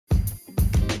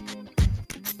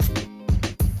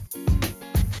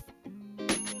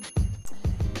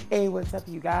Hey, what's up,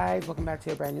 you guys? Welcome back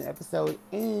to a brand new episode.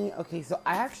 Okay, so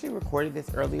I actually recorded this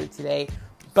earlier today,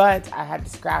 but I had to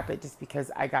scrap it just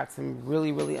because I got some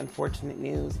really, really unfortunate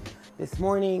news this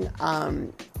morning.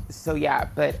 So yeah,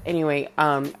 but anyway,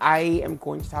 I am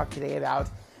going to talk today about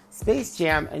Space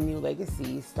Jam: A New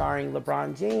Legacy, starring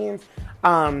LeBron James,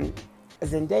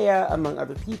 Zendaya, among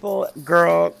other people.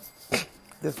 Girl,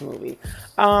 this movie.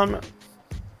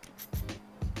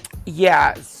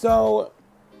 Yeah, so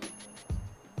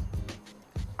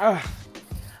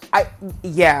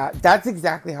that's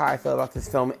exactly how I feel about this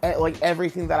film. Like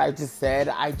everything that I just said,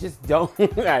 I just don't.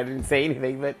 I didn't say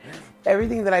anything, but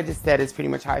everything that I just said is pretty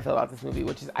much how I feel about this movie.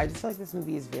 Which is, I just feel like this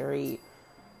movie is very.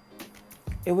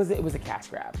 It was a cash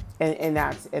grab, and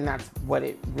that's what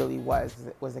it really was.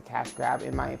 It was a cash grab,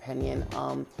 in my opinion.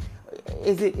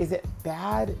 Is it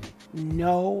bad?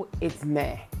 No, it's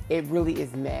meh. It really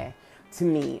is meh to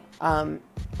me. And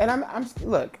I'm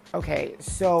look, okay,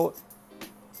 so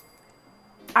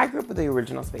I grew up with the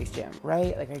original Space Jam,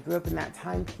 right? Like, I grew up in that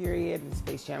time period when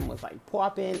Space Jam was like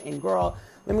popping, and girl,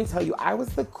 let me tell you, I was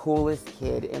the coolest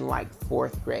kid in like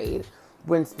 4th grade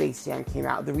when Space Jam came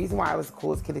out. The reason why I was the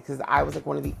coolest kid is because I was like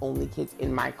one of the only kids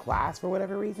in my class, for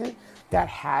whatever reason, that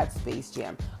had Space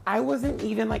Jam. I wasn't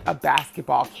even like a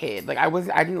basketball kid. Like, I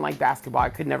didn't like basketball. I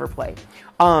could never play.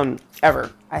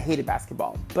 Ever. I hated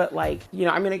basketball. But like, you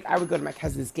know, I mean, I would go to my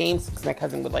cousin's games because my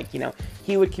cousin would, like, you know,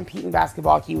 he would compete in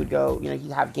basketball. He would go, you know,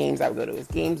 he'd have games. I would go to his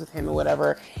games with him or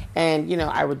whatever. And, you know,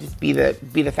 I would just be the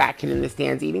fat kid in the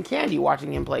stands eating candy,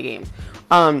 watching him play games.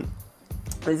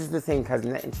 This is the same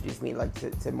cousin that introduced me like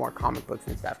to more comic books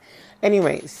and stuff.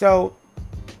 Anyway, so,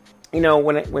 you know,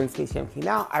 when Space Jam came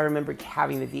out, I remember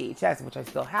having the VHS, which I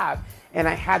still have, and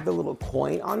I had the little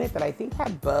coin on it that I think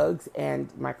had Bugs and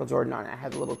Michael Jordan on it. I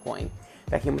had the little coin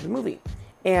that came with the movie.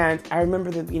 And I remember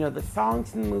the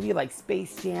songs in the movie, like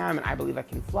Space Jam and I Believe I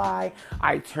Can Fly,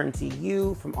 I Turn to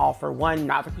You from All for One,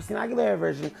 not the Christina Aguilera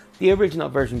version, the original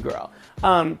version, girl.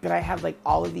 But I had like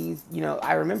all of these, you know,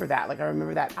 I remember that. Like, I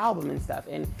remember that album and stuff.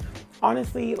 And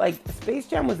honestly, like, Space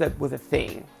Jam was a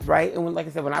thing, right? And when, like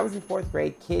I said, when I was in 4th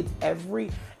grade, kids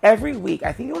every week,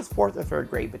 I think it was 4th or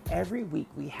 3rd grade, but every week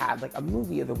we had like a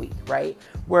movie of the week, right?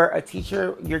 Where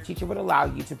your teacher would allow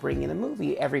you to bring in a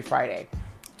movie every Friday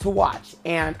to watch.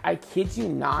 And I kid you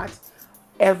not,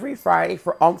 every Friday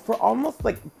for almost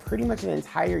like pretty much an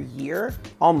entire year,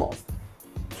 almost,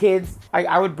 kids,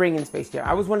 I would bring in Space Jam.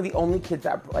 I was one of the only kids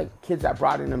that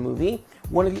brought in a movie,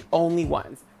 one of the only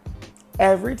ones.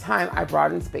 Every time I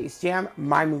brought in Space Jam,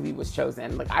 my movie was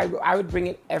chosen. Like, I would bring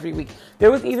it every week. There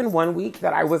was even one week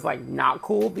that I was like not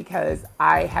cool because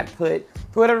I had put,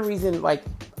 for whatever reason, like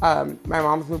my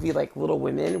mom's movie, like Little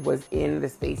Women, was in the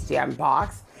Space Jam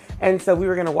box. And so we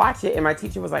were going to watch it, and my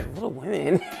teacher was like, Little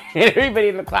Women? And everybody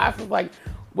in the class was like,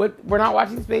 what? We're not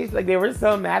watching Space? Like, they were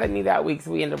so mad at me that week,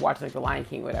 so we ended up watching like The Lion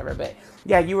King or whatever. But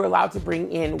yeah, you were allowed to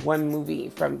bring in one movie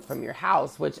from your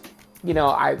house, which, you know,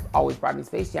 I always brought in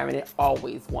Space Jam, and it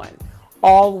always won.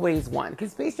 Always won.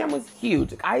 Because Space Jam was huge.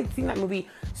 Like, I had seen that movie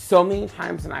so many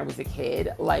times when I was a kid.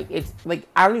 Like, it's like,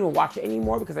 I don't even watch it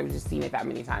anymore because I've just seen it that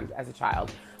many times as a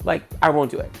child. Like, I won't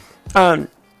do it.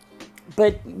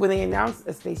 But when they announced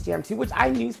a Space Jam 2, which I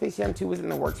knew Space Jam 2 was in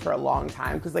the works for a long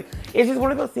time, because like, it's just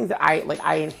one of those things that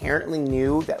I inherently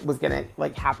knew that was gonna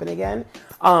like happen again,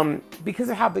 because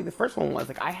of how big the first one was.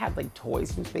 Like, I had like toys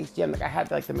from Space Jam. Like, I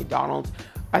had like the McDonald's,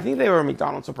 I think they were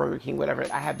McDonald's or Burger King, whatever.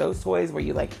 I had those toys where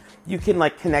you can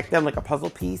like connect them like a puzzle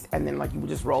piece, and then like you would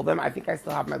just roll them. I think I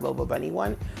still have my Lobo Bunny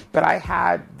one, but I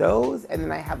had those, and then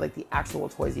I had like the actual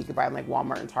toys you could buy in like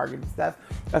Walmart and Target and stuff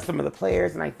of some of the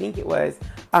players. And I think it was,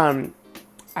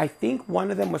 I think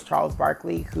one of them was Charles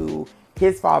Barkley, who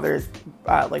his father's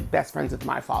like best friends with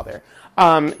my father.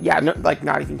 Yeah, no, like,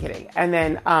 not even kidding. And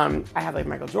then I had like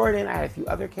Michael Jordan. I had a few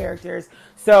other characters.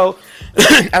 So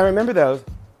I remember those,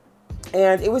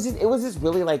 and it was just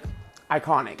really like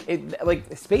iconic.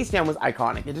 Like, Space Jam was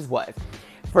iconic. It just was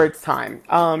for its time.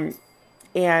 And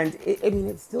I mean,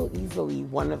 it's still easily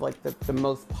one of like the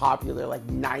most popular like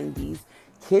 90s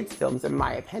kids films, in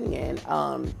my opinion,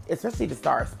 especially to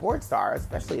star a sports star,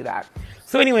 especially that.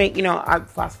 So anyway, you know, I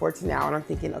fast forward to now, and I'm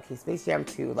thinking, okay, Space Jam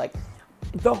 2, like,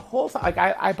 the whole time, like,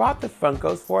 I bought the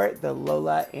Funkos for it, the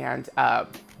Lola and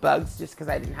Bugs, just because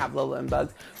I didn't have Lola and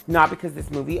Bugs, not because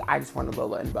this movie, I just wanted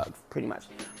Lola and Bugs, pretty much.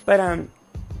 But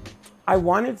I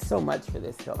wanted so much for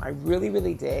this film. I really,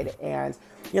 really did. And,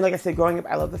 you know, like I said, growing up,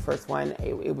 I loved the first one.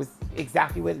 It was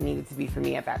exactly what it needed to be for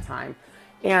me at that time.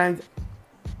 And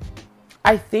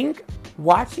I think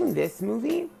watching this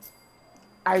movie,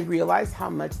 I realized how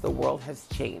much the world has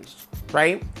changed,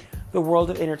 right? The world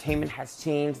of entertainment has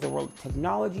changed. The world of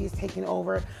technology has taken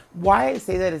over. Why I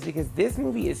say that is because this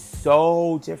movie is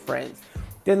so different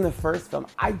than the first film.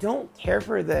 I don't care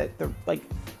for the like.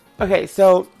 Okay,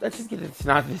 so let's just get to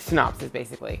the synopsis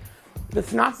basically. The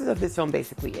synopsis of this film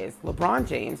basically is LeBron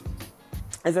James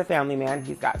is a family man.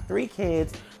 He's got 3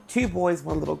 kids, 2 boys,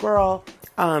 1 little girl.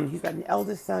 He's got an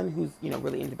eldest son who's,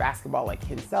 really into basketball like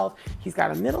himself. He's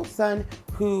got a middle son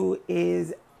who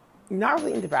is not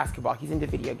really into basketball. He's into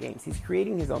video games. He's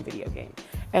creating his own video game.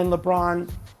 And LeBron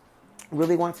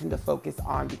really wants him to focus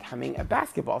on becoming a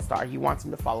basketball star. He wants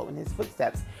him to follow in his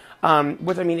footsteps.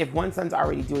 Which, I mean, if one son's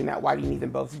already doing that, why do you need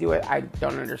them both to do it? I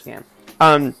don't understand.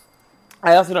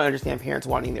 I also don't understand parents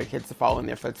wanting their kids to follow in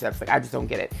their footsteps. Like, I just don't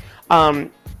get it.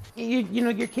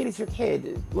 Your kid is your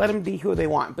kid. Let them be who they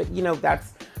want. But,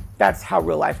 that's how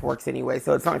real life works anyway.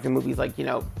 So it's not like the movie's like,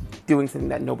 doing something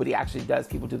that nobody actually does.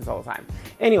 People do this all the time.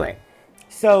 Anyway,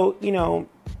 so,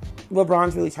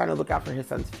 LeBron's really trying to look out for his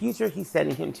son's future. He's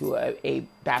sending him to a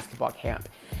basketball camp.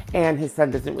 And his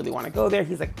son doesn't really want to go there.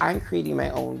 He's like, I'm creating my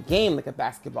own game, like a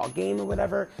basketball game or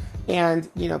whatever. And,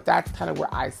 that's kind of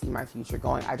where I see my future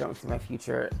going. I don't see my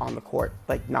future on the court,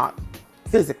 like not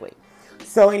physically.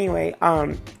 So anyway,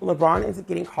 LeBron ends up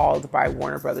getting called by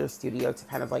Warner Brothers Studio to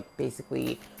kind of like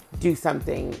basically do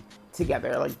something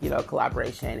together, like,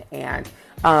 collaboration. And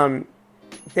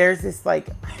there's this like...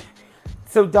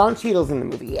 So Don Cheadle's in the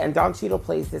movie, and Don Cheadle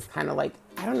plays this kind of like,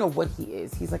 I don't know what he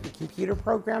is. He's like a computer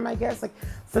program, I guess, like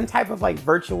some type of like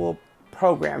virtual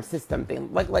program system thing,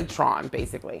 like Tron,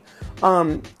 basically,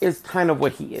 is kind of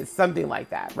what he is, something like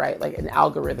that, right? Like an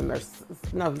algorithm,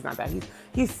 no, he's not that.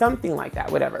 He's something like that,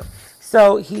 whatever.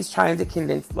 So he's trying to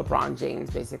convince LeBron James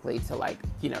basically to like,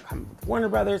 come with Warner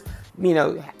Brothers.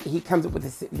 He comes up with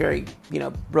this very,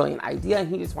 brilliant idea, and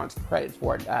he just wants credit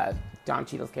for it. Don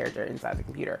Cheadle's character inside the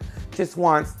computer just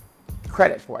wants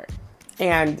credit for it.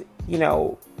 And,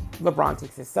 LeBron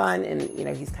takes his son and,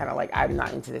 he's kind of like, I'm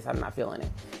not into this. I'm not feeling it.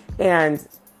 And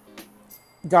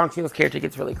Don Cheadle's character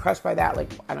gets really crushed by that.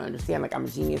 Like, I don't understand. Like, I'm a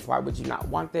genius. Why would you not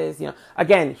want this?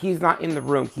 Again, he's not in the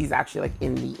room. He's actually like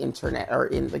in the internet or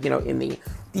in like, in the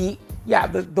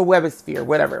webosphere,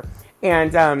 whatever.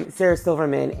 And Sarah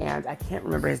Silverman, and I can't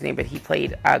remember his name, but he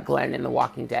played Glenn in The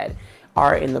Walking Dead,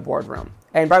 are in the boardroom.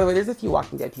 And by the way, there's a few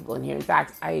Walking Dead people in here. In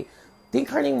fact, I think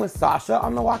her name was Sasha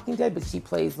on The Walking Dead, but she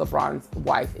plays LeBron's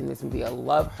wife in this movie. I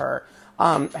love her.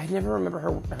 I never remember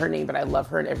her name, but I love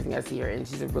her and everything I see her in.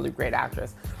 She's a really great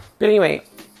actress. But anyway,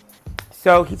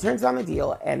 so he turns down the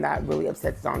deal, and that really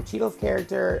upsets Don Cheadle's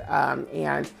character.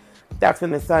 And that's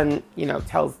when the son,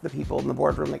 tells the people in the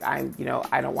boardroom, like, I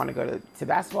don't want to go to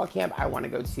basketball camp. I want to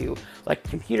go to like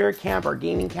computer camp or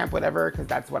gaming camp, whatever, because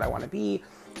that's what I want to be.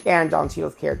 And Don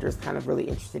Cheadle's character is kind of really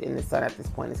interested in the son at this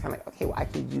point. It's kind of like, okay, well, I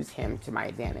can use him to my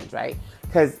advantage, right?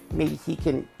 Because maybe he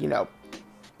can,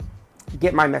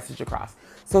 get my message across.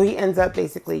 So he ends up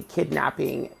basically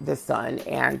kidnapping the son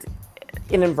and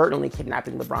inadvertently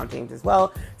kidnapping LeBron James as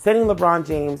well, sending LeBron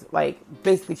James, like,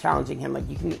 basically challenging him, like,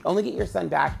 you can only get your son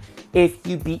back if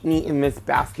you beat me in this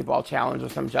basketball challenge or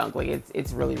some junk. Like,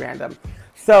 it's really random.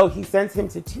 So he sends him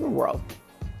to Toon World.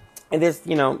 And this,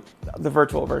 the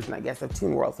virtual version, I guess, of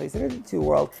Toon World. So he's in Toon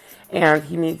World, and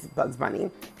he meets Bugs Bunny.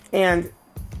 And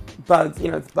Bugs,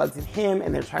 it's Bugs and him,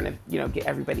 and they're trying to, get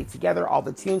everybody together, all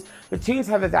the Toons. The Toons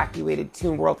have evacuated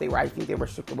Toon World. I think they were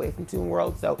stripped away from Toon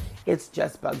World, so it's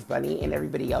just Bugs Bunny, and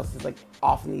everybody else is, like,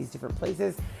 off in these different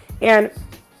places. And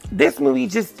this movie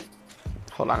just...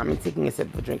 Hold on, I'm taking a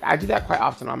sip of a drink. I do that quite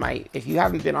often on my... If you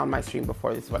haven't been on my stream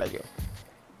before, this is what I do.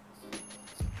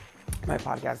 My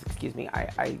podcast, excuse me,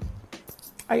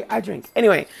 I drink.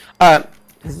 Anyway,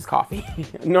 this is coffee.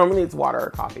 Normally it's water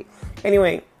or coffee.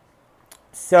 Anyway,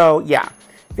 so yeah,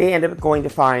 they end up going to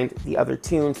find the other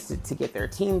Toons to get their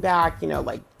team back,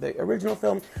 like the original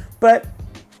film. But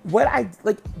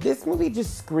this movie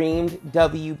just screamed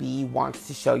WB wants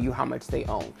to show you how much they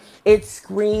own. It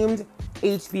screamed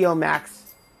HBO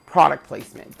Max product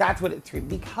placement. That's what it screamed.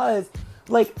 Because,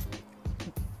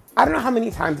 I don't know how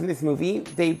many times in this movie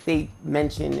they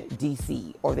mention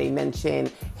DC, or they mention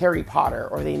Harry Potter,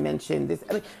 or they mention this.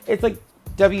 I mean, it's like,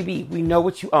 WB, we know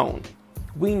what you own.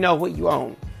 We know what you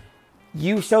own.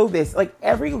 You show this, like,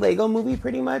 every Lego movie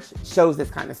pretty much shows this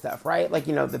kind of stuff, right? Like,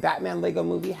 the Batman Lego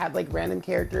movie had, like, random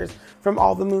characters from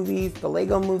all the movies. The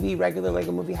Lego movie, regular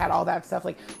Lego movie, had all that stuff.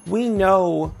 Like, we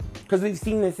know, because we've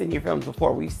seen this in your films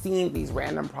before. We've seen these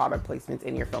random product placements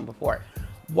in your film before.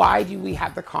 why do we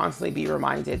have to constantly be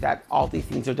reminded that all these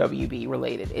things are WB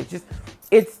related? It's just,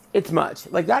 it's much.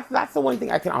 Like, that's the one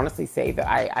thing I can honestly say that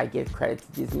I give credit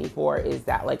to Disney for, is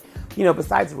that, like, you know,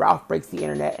 besides Ralph Breaks the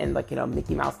Internet and, like, you know,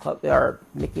 Mickey Mouse Club, or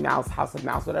Mickey Mouse House of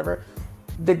Mouse, whatever,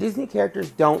 the Disney characters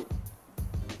don't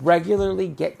regularly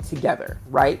get together,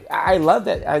 right? I love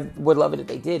that. I would love it if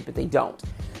they did, but they don't.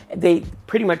 They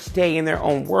pretty much stay in their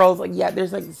own worlds. Like, yeah,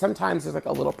 there's like, sometimes there's like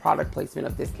a little product placement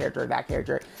of this character or that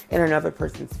character in another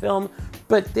person's film,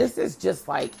 but this is just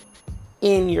like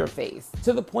in your face,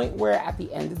 to the point where at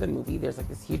the end of the movie, there's like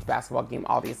this huge basketball game,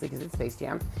 obviously, because it's Space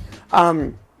Jam,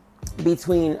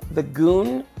 between the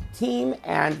Goon team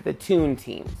and the Toon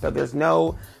team. So there's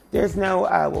no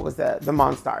what was the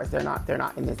Monstars. They're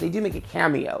not in this. They do make a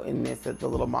cameo in this. The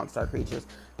little Monstar creatures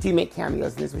do make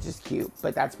cameos in this, which is cute,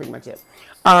 but that's pretty much it.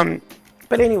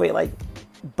 But anyway, like,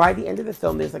 by the end of the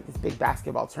film, there's like this big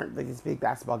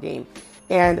basketball game,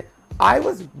 and I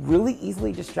was really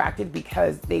easily distracted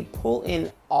because they pull in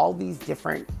all these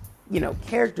different, you know,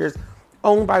 characters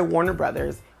owned by Warner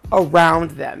Brothers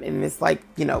around them in this, like,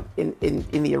 you know, in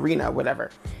the arena, whatever.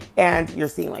 And you're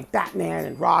seeing like Batman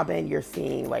and Robin, you're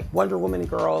seeing like Wonder Woman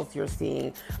girls, you're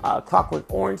seeing Clockwork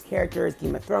Orange characters,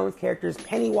 Game of Thrones characters,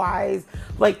 Pennywise,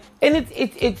 like, and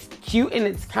it's cute and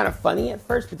it's kind of funny at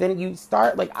first, but then you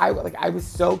start, like, I was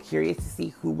so curious to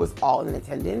see who was all in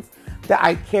attendance that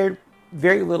I cared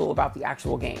very little about the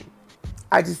actual game.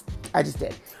 I just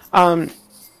did.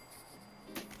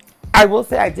 I will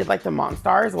say I did like the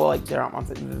Monstars. Well, like, they're not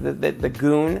monsters. The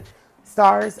Goon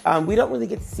stars. We don't really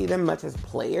get to see them much as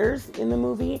players in the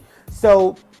movie.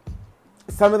 So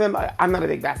some of them, I'm not a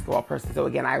big basketball person. So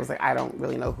again, I was like, I don't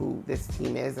really know who this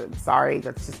team is. I'm sorry.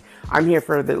 That's just, I'm here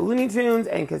for the Looney Tunes,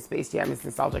 and because Space Jam is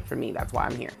nostalgic for me. That's why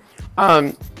I'm here.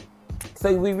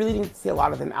 So we really didn't see a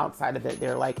lot of them outside of it.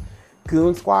 They're like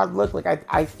Goon Squad look. Like,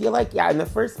 I feel like, yeah, in the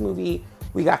first movie,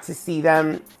 we got to see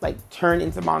them like turn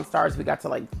into Monstars. We got to,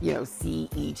 like, you know, see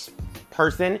each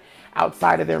person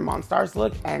outside of their Monstars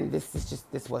look, and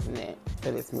this wasn't it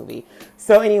for this movie.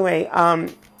 So anyway,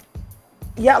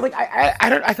 yeah, like,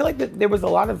 I feel like that there was a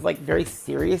lot of like very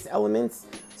serious elements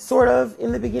sort of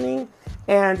in the beginning,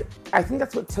 and I think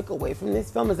that's what took away from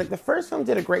this film. Is like, the first film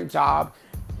did a great job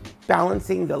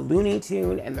balancing the Looney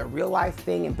Tune and the real life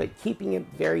thing, but keeping it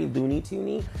very Looney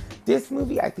Tune-y. This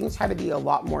movie, I think, tried to be a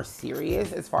lot more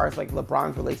serious as far as like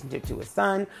LeBron's relationship to his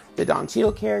son, the Don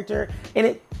Cheadle character, and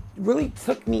it really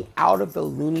took me out of the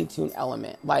Looney Tune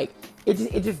element. Like, it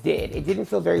just did. It didn't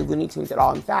feel very Looney Tunes at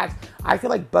all. In fact, I feel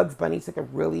like Bugs Bunny took a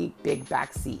really big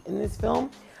backseat in this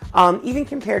film, even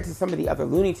compared to some of the other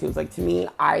Looney Tunes. Like, to me,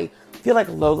 I feel like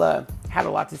Lola had a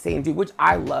lot to say and do, which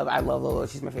I love. I love Lola.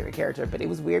 She's my favorite character. But it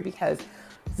was weird because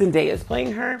Zendaya is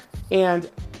playing her, and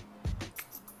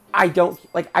it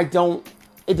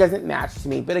doesn't match to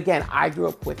me. But again, I grew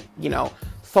up with, you know,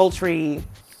 sultry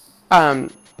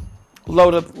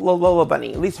Lola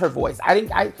Bunny, at least her voice. I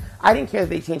didn't care that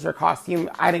they changed her costume.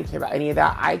 I didn't care about any of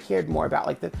that. I cared more about,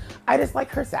 like, I just like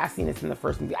her sassiness in the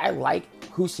first movie. I like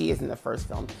who she is in the first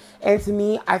film. And to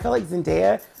me, I felt like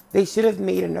Zendaya, they should have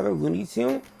made another Looney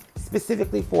Tune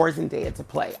specifically for Zendaya to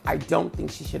play. I don't think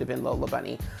she should have been Lola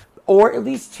Bunny, or at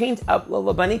least change up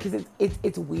Lola Bunny, because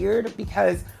it's weird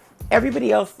because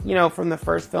everybody else, you know, from the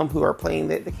first film who are playing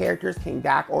the characters came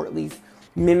back, or at least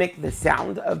mimic the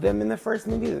sound of them in the first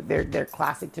movie, their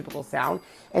classic typical sound.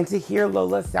 And to hear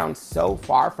Lola sound so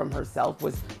far from herself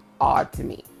was odd to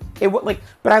me.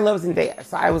 But I love Zendaya,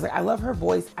 so I was like, I love her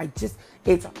voice.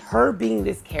 It's her being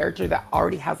this character that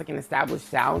already has like an established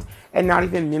sound and not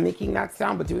even mimicking that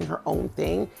sound, but doing her own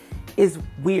thing is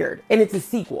weird. And it's a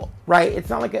sequel, right? It's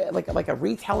not like a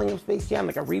retelling of Space Jam,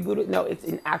 like a reboot. No, it's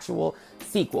an actual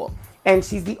sequel. And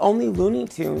she's the only Looney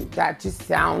Tune that just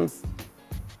sounds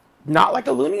not like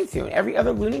a Looney Tune. Every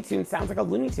other Looney Tune sounds like a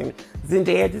Looney Tune.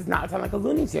 Zendaya does not sound like a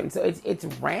Looney Tune. So it's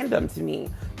random to me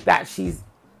that she's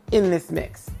in this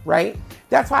mix, right?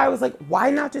 That's why I was like, why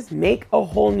not just make a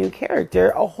whole new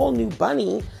character, a whole new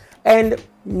bunny, and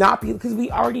not be, because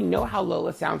we already know how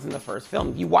Lola sounds in the first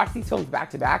film. You watch these films back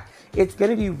to back, it's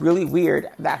going to be really weird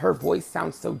that her voice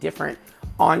sounds so different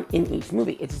in each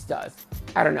movie. It just does.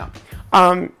 I don't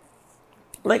know.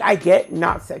 Like, I get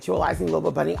not sexualizing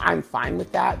Lola Bunny. I'm fine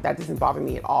with that. That doesn't bother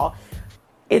me at all.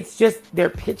 It's just their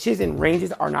pitches and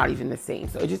ranges are not even the same.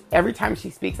 So every time she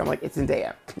speaks, I'm like, it's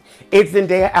Zendaya. It's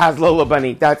Zendaya as Lola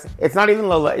Bunny. It's not even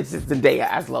Lola. It's just Zendaya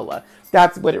as Lola.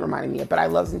 That's what it reminded me of. But I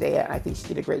love Zendaya, and I think she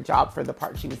did a great job for the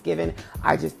part she was given.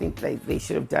 I just think they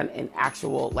should have done an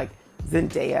actual, like,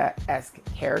 Zendaya-esque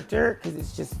character, because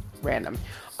it's just random.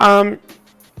 Let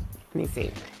me see.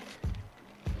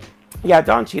 Yeah,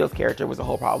 Don Cheadle's character was a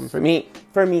whole problem for me.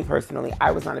 For me personally,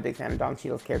 I was not a big fan of Don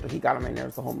Cheadle's character. He got on my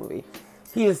nerves the whole movie.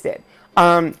 He just did.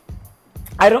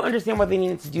 I don't understand why they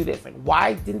needed to do this. Like,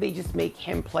 why didn't they just make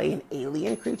him play an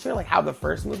alien creature, like how the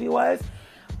first movie was?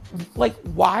 Like,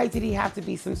 why did he have to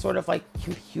be some sort of like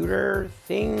computer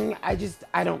thing? I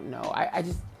don't know.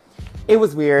 It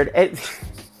was weird.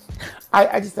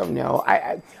 I just don't know.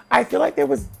 I feel like there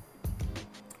was.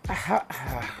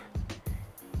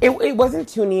 It wasn't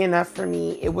toony enough for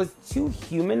me. It was too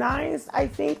humanized, I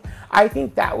think. I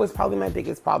think that was probably my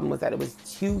biggest problem, was that it was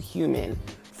too human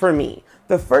for me.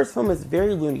 The first film is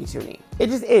very Looney Toony. It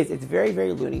just is. It's very,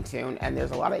 very Looney Tune, and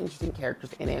there's a lot of interesting characters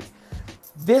in it.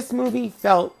 This movie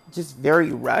felt just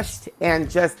very rushed, and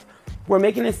just, we're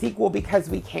making a sequel because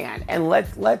we can, and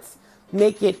let's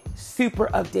make it super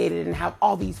updated and have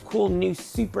all these cool new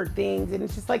super things, and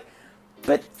it's just like,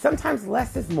 but sometimes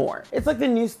less is more. It's like the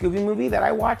new Scooby movie that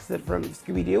I watched from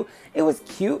Scooby-Doo. It was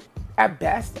cute at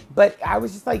best, but I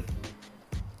was just like,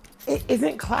 it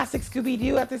isn't classic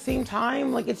Scooby-Doo at the same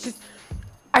time. Like, it's just,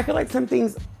 I feel like some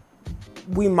things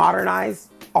we modernize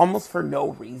almost for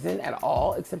no reason at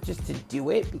all, except just to do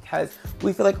it, because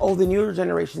we feel like, oh, the newer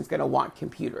generation is going to want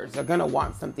computers. They're going to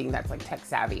want something that's like tech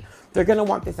savvy. They're going to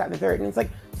want this, that, and the third. And it's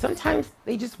like, sometimes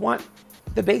they just want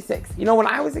the basics. You know, when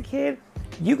I was a kid,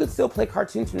 you could still play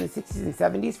cartoons from the 60s and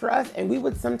 70s for us, and we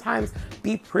would sometimes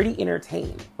be pretty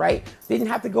entertained, right? They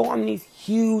didn't have to go on these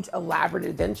huge, elaborate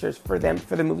adventures for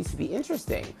the movies to be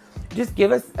interesting. Just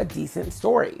give us a decent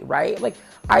story, right? Like,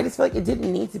 I just feel like it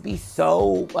didn't need to be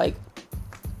so, like,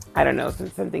 I don't know,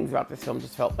 some things about this film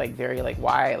just felt like very, like,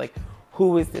 why, like,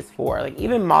 who is this for? Like,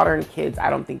 even modern kids, I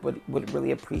don't think would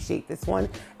really appreciate this one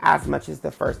as much as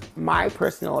the first. My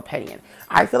personal opinion.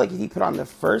 I feel like if you put on the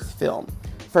first film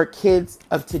for kids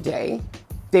of today,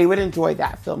 they would enjoy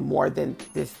that film more than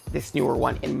this newer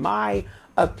one, in my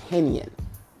opinion.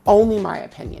 Only my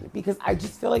opinion. Because I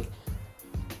just feel like,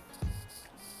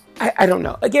 I don't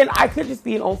know. Again, I could just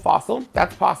be an old fossil.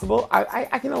 That's possible.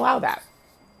 I can allow that.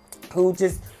 Who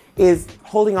just is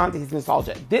holding on to his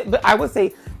nostalgia. But I would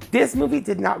say this movie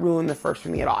did not ruin the first for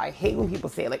me at all. I hate when people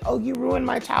say, like, oh, you ruined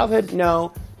my childhood.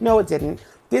 No, it didn't.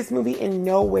 This movie in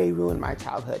no way ruined my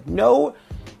childhood. No.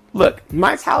 Look,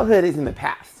 my childhood is in the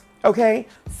past, okay?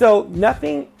 So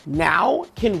nothing now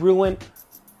can ruin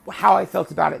how I felt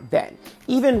about it then.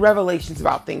 Even revelations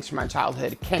about things from my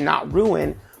childhood cannot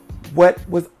ruin what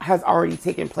has already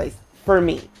taken place for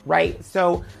me, right?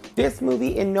 So this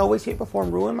movie in no way, shape, or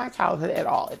form ruined my childhood at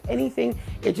all. If anything,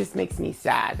 it just makes me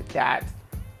sad that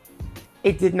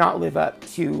it did not live up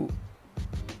to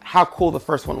how cool the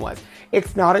first one was.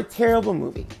 It's not a terrible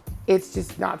movie. It's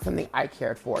just not something I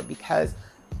cared for, because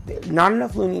not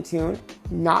enough Looney Tune,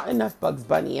 not enough Bugs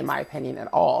Bunny, in my opinion, at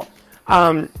all.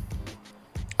 A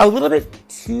little bit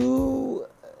too.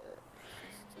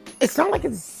 It's not like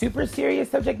it's super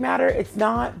serious subject matter. It's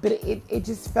not, but it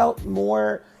just felt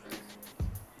more.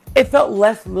 It felt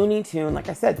less Looney Tune, like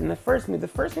I said, than the first movie. The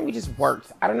first movie just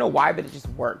worked. I don't know why, but it just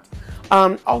worked.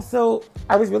 Also,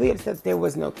 I was really upset there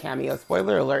was no cameo.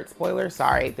 Spoiler alert. Spoiler.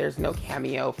 Sorry. There's no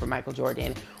cameo from Michael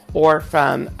Jordan or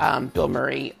from Bill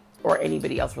Murray, or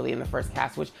anybody else really in the first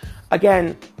cast, which,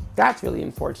 again, that's really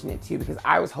unfortunate too, because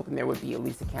I was hoping there would be at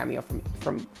least a cameo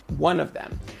from one of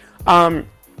them.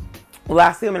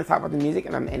 Lastly, I'm going to talk about the music,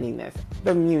 and I'm ending this.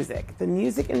 The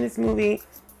music in this movie,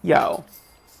 yo,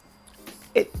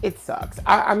 it sucks.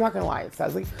 I'm not going to lie, it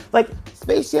sucks. Like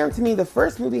Space Jam, to me, the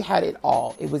first movie had it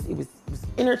all. It was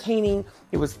entertaining,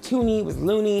 it was toony, it was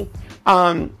loony,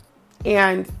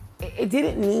 and it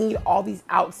didn't need all these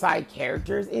outside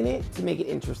characters in it to make it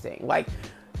interesting. Like,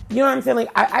 you know what I'm saying?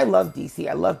 Like, I love DC,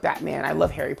 I love Batman, I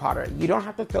love Harry Potter. You don't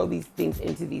have to throw these things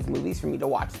into these movies for me to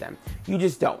watch them. You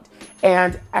just don't.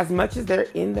 And as much as they're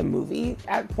in the movie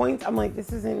at points, I'm like,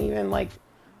 this isn't even like,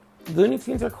 Looney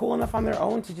Tunes are cool enough on their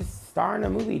own to just star in a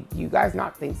movie. Do you guys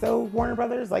not think so, Warner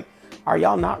Brothers? Like, are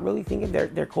y'all not really thinking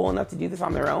they're cool enough to do this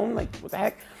on their own? Like, what the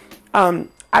heck?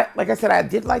 Like I said, I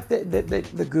did like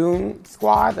the Goon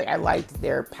Squad. Like, I liked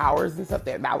their powers and stuff.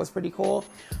 That was pretty cool.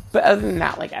 But other than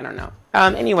that, like, I don't know.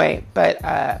 Anyway, but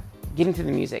getting to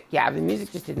the music. Yeah, the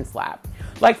music just didn't slap.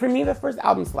 Like, for me, the first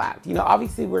album slapped. You know,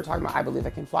 obviously, we were talking about I Believe I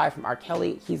Can Fly from R.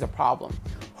 Kelly. He's a problem.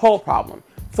 Whole problem.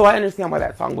 So I understand why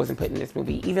that song wasn't put in this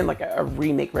movie. Even like a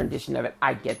remake rendition of it,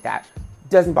 I get that.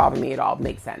 Doesn't bother me at all.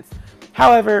 Makes sense.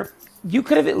 However, you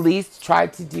could have at least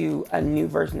tried to do a new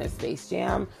version of Space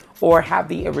Jam, or have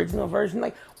the original version.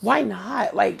 Like, why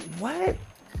not? Like, what?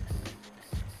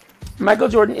 Michael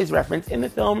Jordan is referenced in the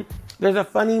film. There's a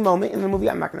funny moment in the movie.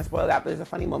 I'm not going to spoil that, but there's a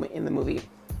funny moment in the movie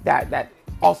that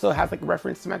also has like a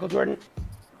reference to Michael Jordan.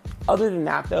 Other than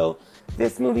that, though,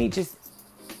 this movie just,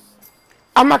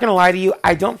 I'm not going to lie to you,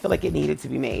 I don't feel like it needed to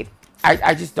be made.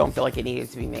 I just don't feel like it needed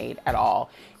to be made at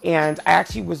all. And I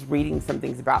actually was reading some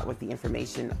things about the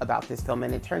information about this film,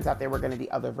 and it turns out there were going to be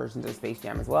other versions of Space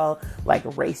Jam as well, like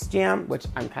Race Jam, which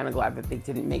I'm kind of glad that they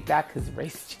didn't make that, because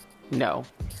no.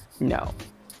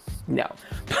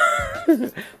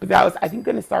 But that was, I think,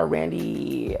 going to star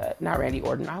not Randy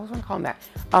Orton. I always want to call him that.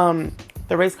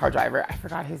 The race car driver. I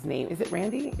forgot his name. Is it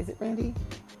Randy? Is it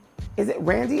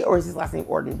Randy, or is his last name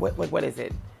Orton? What is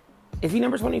it? Is he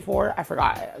number 24? I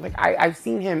forgot. I've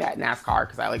seen him at NASCAR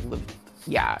because I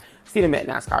seen him at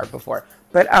NASCAR before.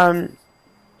 But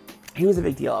he was a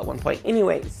big deal at one point.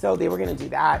 Anyway, so they were going to do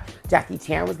that. Jackie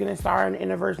Chan was going to star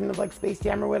in a version of Space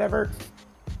Jam or whatever.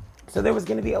 So there was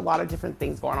going to be a lot of different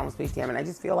things going on with Space Jam, and I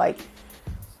just feel like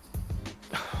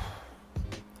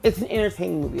it's an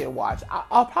entertaining movie to watch.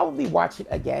 I'll probably watch it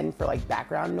again for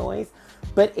background noise,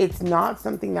 but it's not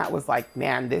something that was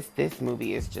man, this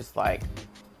movie is just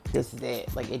this is it.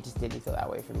 It just didn't feel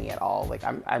that way for me at all.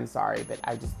 I'm sorry, but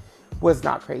I just was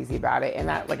not crazy about it. And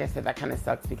that, like I said, that kind of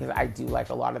sucks because I do like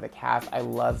a lot of the cast. I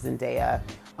love Zendaya.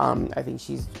 I think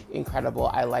she's incredible.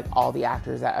 I like all the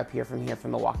actors that appear from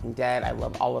The Walking Dead. I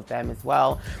love all of them as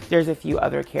well. There's a few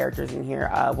other characters in here.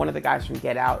 One of the guys from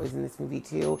Get Out is in this movie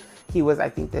too. He was, I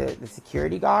think, the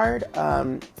security guard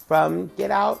from Get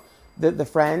Out. The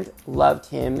friend, loved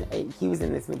him. He was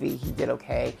in this movie. He did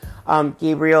okay.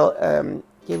 Gabriel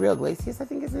Iglesias, I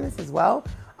think, is in this as well.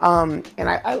 And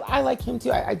I like him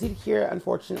too. I did hear,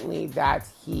 unfortunately, that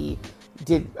he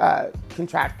did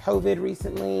contract COVID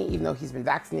recently, even though he's been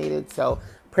vaccinated. So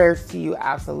prayers to you,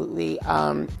 absolutely.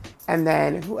 And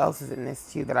then who else is in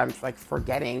this too that I'm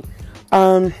forgetting?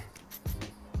 Oh,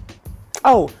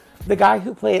 the guy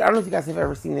who played, I don't know if you guys have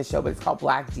ever seen this show, but it's called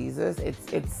Black Jesus.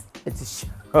 It's a show.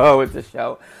 It's a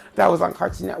show that was on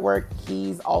Cartoon Network.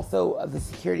 He's also the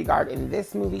security guard in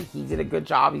this movie. He did a good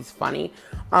job. He's funny.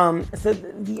 So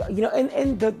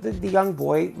the young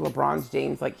boy, LeBron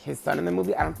James, his son in the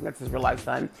movie, I don't think that's his real life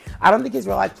son. I don't think his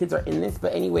real life kids are in this,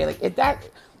 but anyway,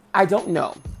 I don't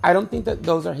know. I don't think that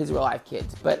those are his real life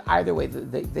kids. But either way,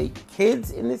 the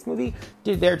kids in this movie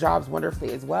did their jobs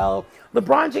wonderfully as well.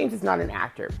 LeBron James is not an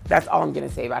actor. That's all I'm going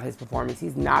to say about his performance.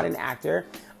 He's not an actor.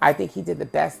 I think he did the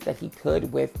best that he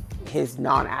could with his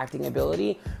non-acting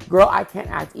ability. Girl, I can't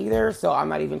act either, so I'm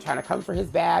not even trying to come for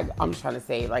his bag. I'm just trying to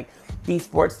say, these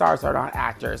sports stars are not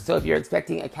actors. So if you're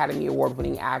expecting Academy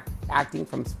Award-winning acting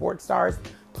from sports stars,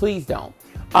 please don't.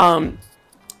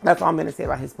 That's all I'm going to say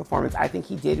about his performance. I think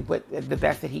he did the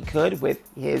best that he could with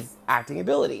his acting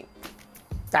ability.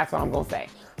 That's what I'm going to say.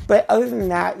 But other than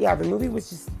that, yeah, the movie was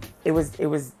just, it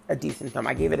was a decent film.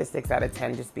 I gave it a 6 out of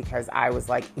 10 just because I was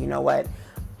like, you know what?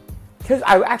 Because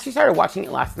I actually started watching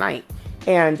it last night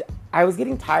and I was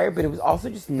getting tired, but it was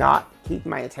also just not keeping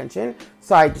my attention.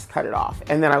 So I just cut it off.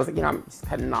 And then I was like, I'm just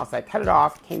cutting it off. So I cut it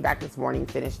off, came back this morning,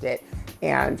 finished it.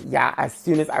 And yeah, as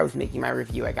soon as I was making my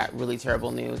review, I got really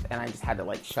terrible news and I just had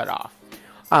to shut off.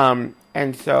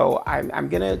 And so I'm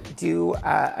going to do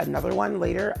another one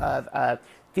later of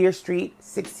Fear Street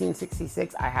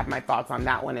 1666. I have my thoughts on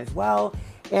that one as well.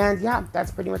 And yeah,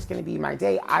 that's pretty much going to be my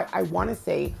day. I want to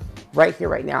say right here,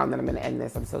 right now, and then I'm going to end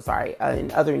this. I'm so sorry.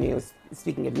 In other news,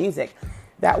 speaking of music,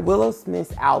 that Willow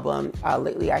Smith's album,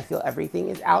 Lately I Feel Everything,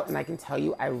 is out, and I can tell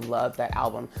you I love that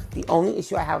album. The only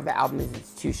issue I have with the album is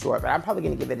it's too short, but I'm probably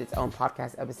going to give it its own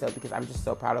podcast episode because I'm just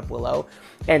so proud of Willow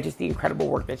and just the incredible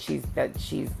work that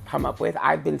she's come up with.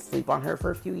 I've been asleep on her for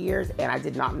a few years, and I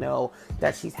did not know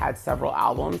that she's had several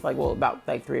albums, about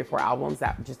 3 or 4 albums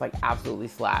that just absolutely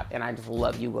slap, and I just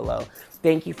love you, Willow.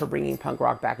 Thank you for bringing punk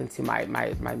rock back into my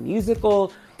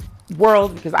musical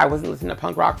world, because I wasn't listening to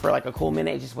punk rock for a cool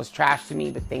minute. It just was trash to me,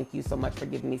 but thank you so much for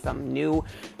giving me something new.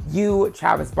 You,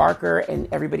 Travis Barker, and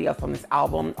everybody else on this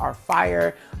album are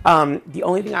fire. The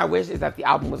only thing I wish is that the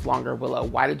album was longer, Willow.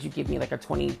 Why did you give me a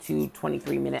 22,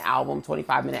 23 minute album,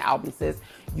 25 minute album, sis?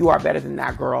 You are better than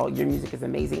that, girl. Your music is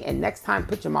amazing. And next time,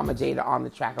 put your mama Jada on the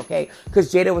track, okay?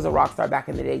 Because Jada was a rock star back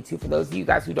in the day, too. For those of you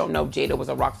guys who don't know, Jada was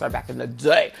a rock star back in the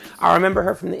day. I remember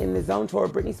her from the In the Zone tour,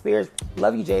 Britney Spears.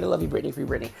 Love you, Jada. Love you, Britney. Free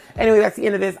Britney. Anyway, that's the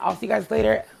end of this. I'll see you guys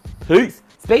later. Peace.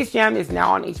 Space Jam is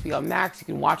now on HBO Max. You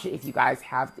can watch it if you guys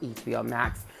have HBO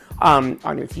Max on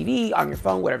your TV, on your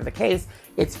phone, whatever the case.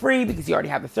 It's free because you already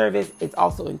have the service. It's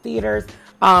also in theaters.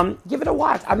 Give it a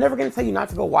watch. I'm never going to tell you not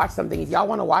to go watch something. If y'all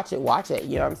want to watch it, watch it.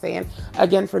 You know what I'm saying?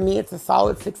 Again, for me, it's a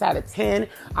solid 6 out of 10.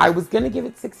 I was going to give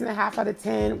it 6.5 out of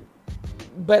 10,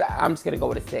 but I'm just going to go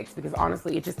with a 6 because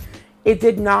honestly, it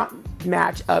did not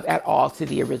match up at all to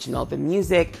the original. The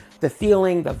music, the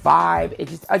feeling, the vibe. It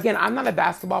just, again, I'm not a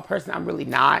basketball person. I'm really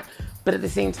not. But at the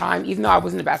same time, even though I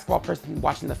wasn't a basketball person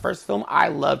watching the first film, I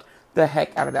loved the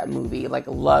heck out of that movie. Like,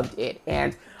 loved it.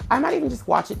 And I might even just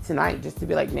watch it tonight just to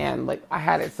be like, man, like, I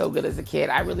had it so good as a kid.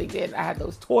 I really did. I had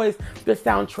those toys, the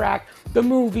soundtrack, the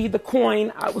movie, the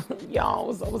coin. I was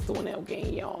doing it, okay,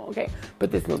 y'all, okay.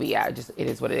 But this movie, yeah, it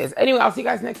is what it is. Anyway, I'll see you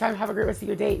guys next time. Have a great rest of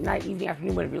your day, night, evening,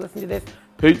 afternoon, whenever you listen to this.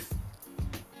 Peace.